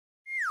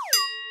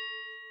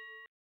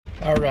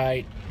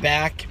Alright,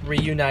 back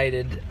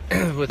reunited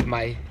with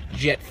my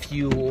jet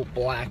fuel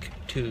black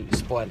 2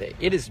 Splenda.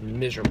 It is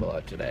miserable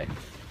out today.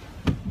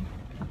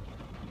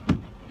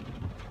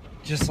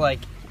 Just like,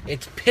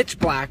 it's pitch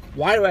black.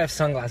 Why do I have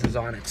sunglasses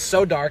on? It's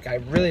so dark, I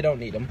really don't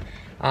need them.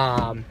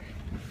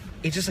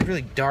 It's just like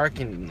really dark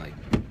and like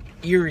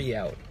eerie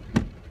out.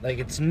 Like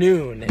it's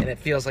noon and it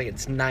feels like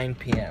it's 9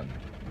 p.m.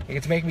 Like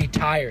it's making me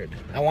tired.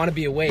 I want to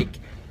be awake,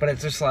 but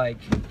it's just like,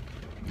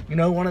 you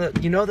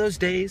know, those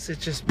days.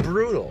 It's just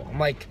brutal. I'm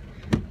like,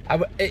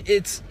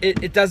 it's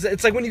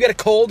like when you get a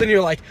cold and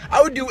you're like,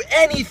 I would do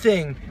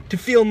anything to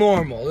feel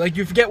normal. Like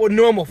you forget what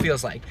normal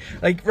feels like.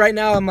 Like right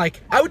now, I'm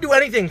like, I would do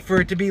anything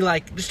for it to be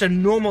like just a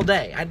normal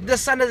day. The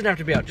sun doesn't have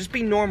to be out. Just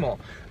be normal.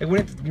 Like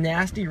when it's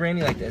nasty,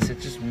 rainy like this,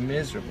 it's just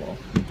miserable.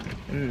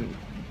 And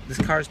this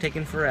car's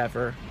taking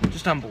forever.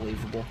 Just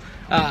unbelievable.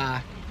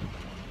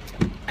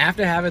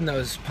 After having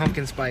those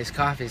pumpkin spice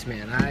coffees,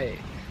 man,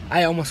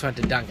 I almost went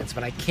to Dunkin's,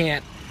 but I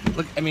can't.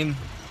 Look, I mean,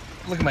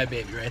 look at my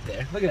baby right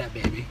there. Look at that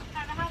baby.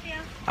 How can I help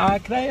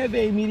you? Can I have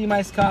a medium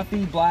iced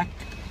coffee, black,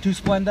 2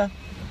 Splenda?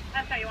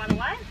 I'm sorry, you want a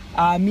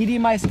what?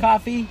 Medium iced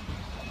coffee,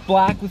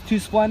 black with 2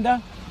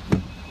 Splenda.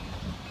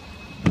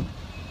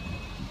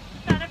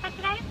 Soda for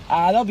today?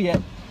 That'll be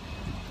it.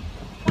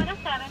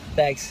 107.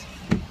 Thanks.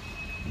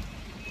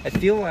 I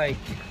feel like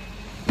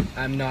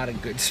I'm not a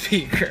good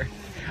speaker.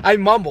 I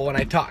mumble when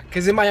I talk,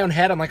 because in my own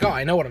head, I'm like, oh,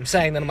 I know what I'm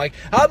saying. Then I'm like,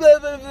 ah, blah,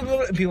 blah, blah,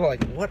 blah. And people are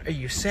like, what are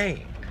you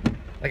saying?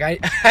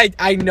 Like,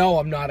 I know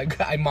I'm not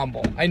I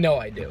mumble. I know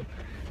I do.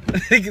 I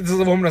think the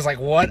woman was like,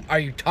 what are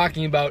you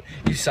talking about,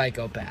 you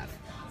psychopath?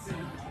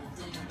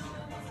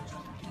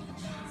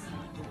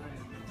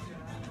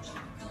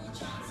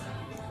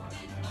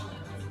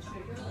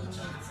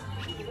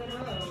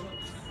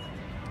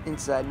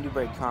 Inside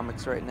Newbury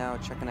Comics right now,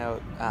 checking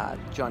out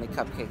Johnny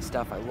Cupcake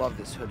stuff. I love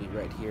this hoodie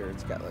right here.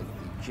 It's got like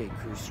the J.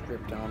 Crew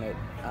script on it.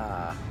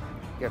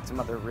 Got some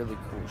other really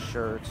cool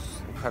shirts,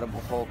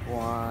 Incredible Hulk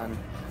one.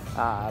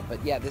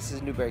 But yeah, this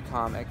is Newbury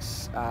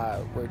Comics,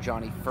 where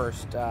Johnny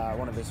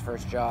one of his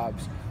first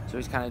jobs. So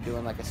he's kind of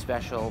doing like a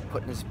special,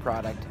 putting his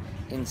product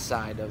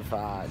inside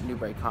of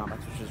Newbury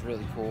Comics, which is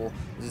really cool.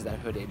 This is that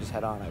hoodie I just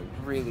had on. I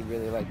really,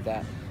 really like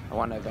that. I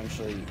want to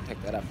eventually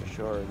pick that up for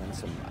sure, and then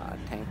some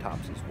tank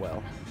tops as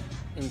well.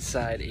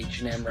 Inside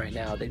H&M right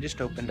now, they just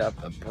opened up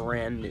a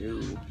brand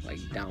new like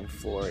down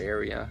floor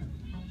area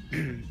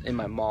in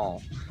my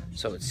mall,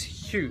 so it's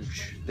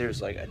huge.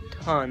 There's like a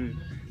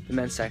ton. The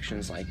men's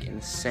section's like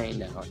insane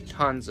now.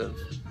 Tons of,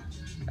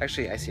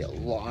 actually I see a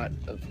lot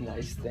of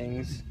nice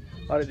things.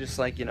 A lot of just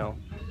like, you know,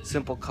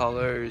 simple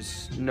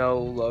colors, no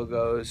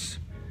logos,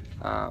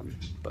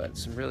 but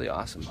some really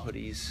awesome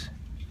hoodies.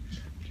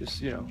 Just,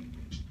 you know,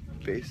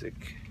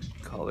 basic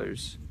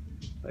colors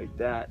like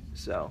that.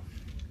 So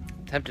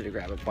I'm tempted to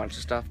grab a bunch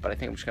of stuff, but I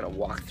think I'm just gonna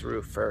walk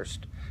through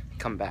first,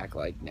 come back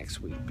like next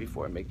week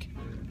before I make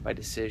my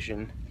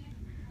decision.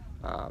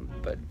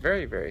 But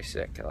very, very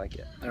sick. I like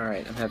it.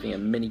 Alright, I'm having a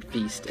mini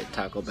feast at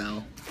Taco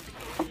Bell.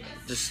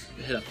 Just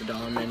hit up the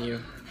dollar menu.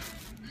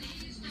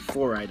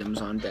 4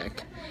 items on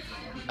deck.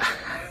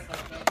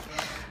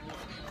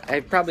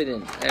 I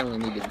only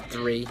needed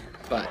 3,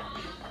 but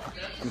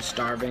I'm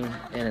starving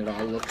and it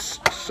all looks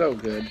so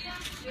good.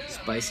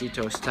 Spicy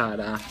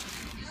tostada,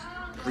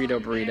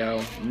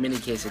 burrito, mini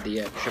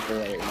quesadilla, triple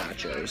layer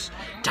nachos.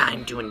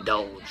 Time to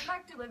indulge.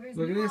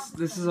 Look at this.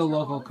 This is a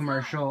local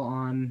commercial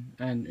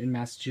in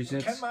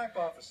Massachusetts.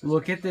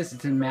 Look at this.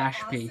 It's in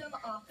Mashpee.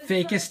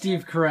 Fakest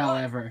Steve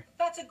Carell ever.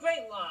 That's a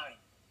great line.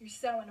 You're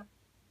so in.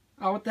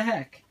 Oh, what the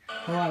heck?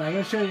 Hold on, I'm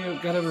gonna show you.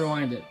 Gotta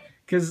rewind it,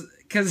 cause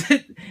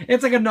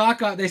it's like a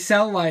knockoff. They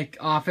sell like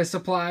office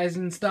supplies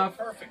and stuff,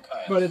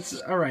 but it's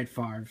all right,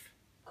 Favre.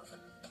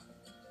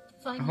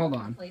 Hold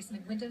on.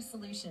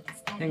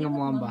 Hingham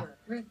Lumber.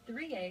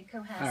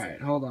 All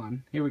right, hold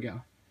on. Here we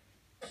go.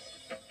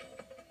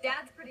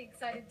 Dad's pretty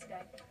excited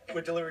today.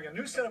 We're delivering a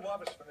new set of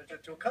office furniture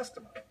to a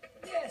customer.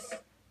 Yes.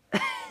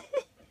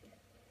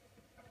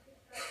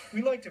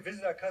 We like to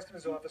visit our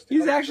customer's office.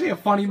 He's actually a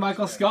funny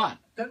Michael Scott.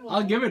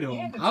 I'll give it to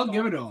him. I'll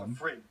give it to him.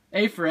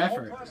 A for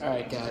effort. All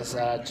right, guys.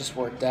 Just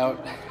worked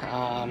out.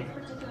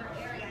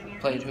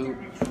 Played hoop.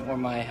 Wore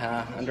my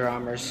Under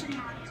Armours.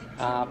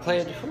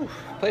 Played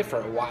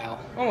for a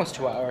while, almost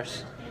 2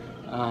 hours.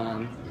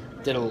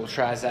 Did a little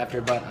tries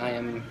after, but I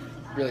am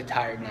really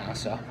tired now,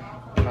 so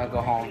I'm gonna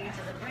go home,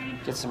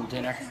 get some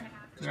dinner.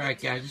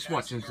 Alright guys, just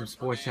watching some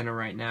Sports Center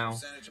right now.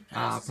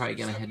 Probably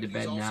gonna head to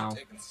bed now.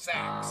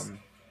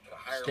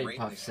 State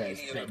Puff says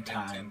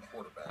bedtime.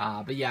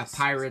 But yeah,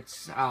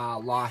 Pirates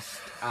lost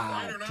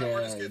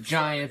to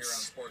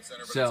Giants,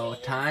 so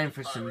time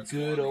for some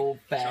good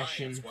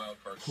old-fashioned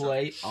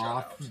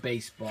playoff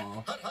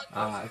baseball.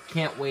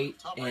 Can't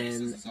wait,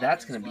 and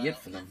that's gonna be it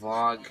for the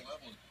vlog.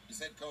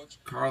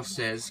 Carl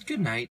says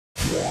good night.